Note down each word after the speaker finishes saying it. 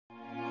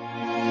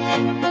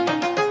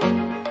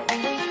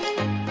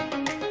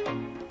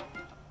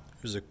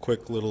Here's a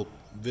quick little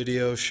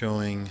video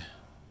showing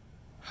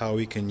how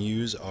we can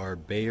use our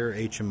Beijer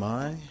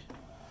HMI,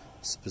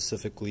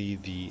 specifically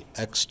the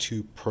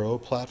X2 Pro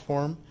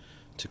platform,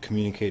 to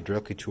communicate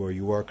directly to our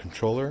UART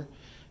controller,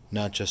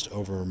 not just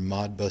over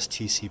Modbus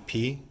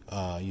TCP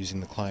using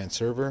the client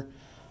server,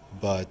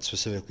 but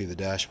specifically the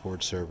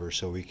dashboard server,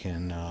 so we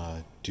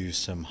can do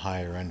some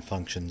higher end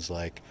functions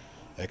like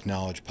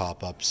acknowledge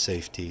pop-ups,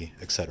 safety,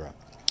 etc.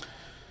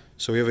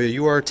 So we have a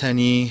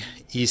UR10E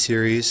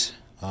E-Series,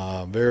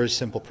 very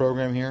simple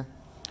program here,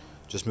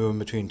 just moving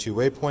between two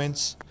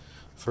waypoints.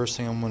 First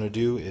thing I'm going to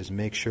do is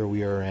make sure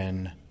we are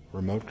in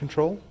remote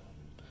control,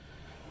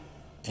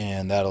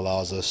 and that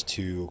allows us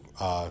to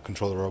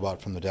control the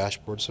robot from the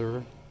dashboard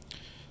server.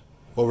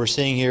 What we're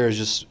seeing here is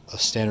just a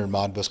standard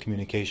Modbus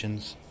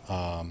communications,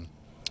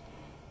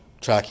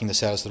 tracking the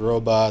status of the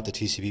robot, the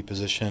TCP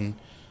position,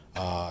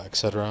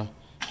 etc.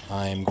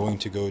 I'm going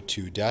to go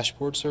to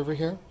dashboard server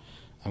here.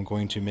 I'm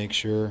going to make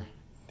sure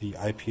the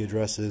IP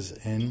address is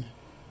in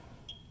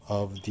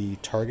of the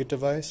target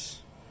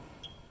device,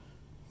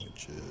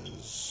 which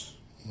is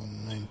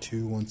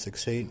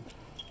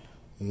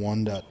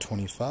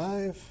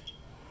 192.168.1.25,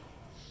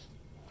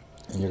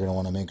 and you're going to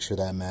want to make sure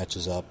that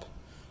matches up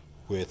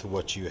with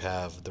what you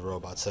have the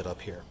robot set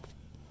up here.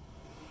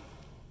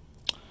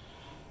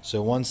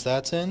 So once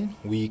that's in,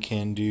 we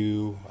can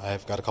do,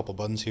 I've got a couple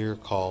buttons here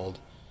called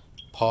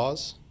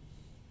pause,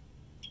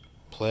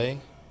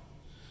 play,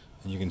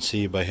 and you can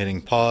see by hitting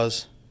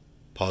pause,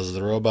 pauses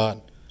the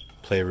robot,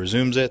 play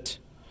resumes it.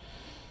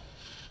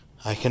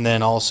 I can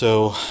then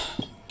also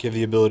give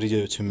the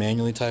ability to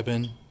manually type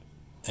in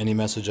any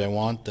message I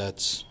want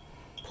that's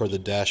per the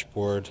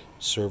dashboard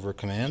server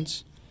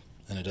commands,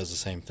 and it does the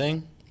same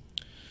thing.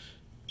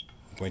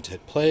 I'm going to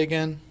hit play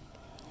again,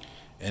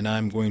 and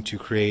I'm going to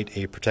create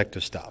a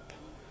protective stop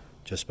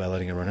just by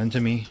letting it run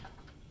into me.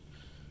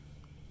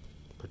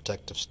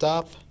 Protective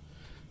stop.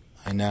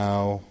 I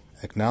now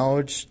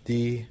acknowledge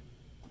the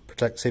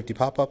protect safety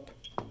pop-up,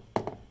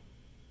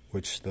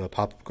 which the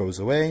pop-up goes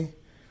away.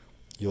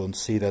 You'll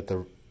see that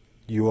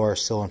you are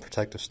still in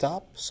protective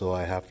stop, so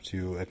I have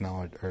to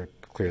acknowledge or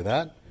clear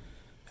that,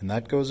 and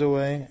that goes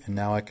away, and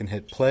now I can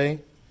hit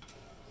play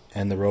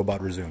and the robot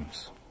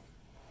resumes.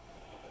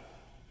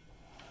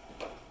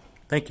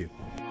 Thank you.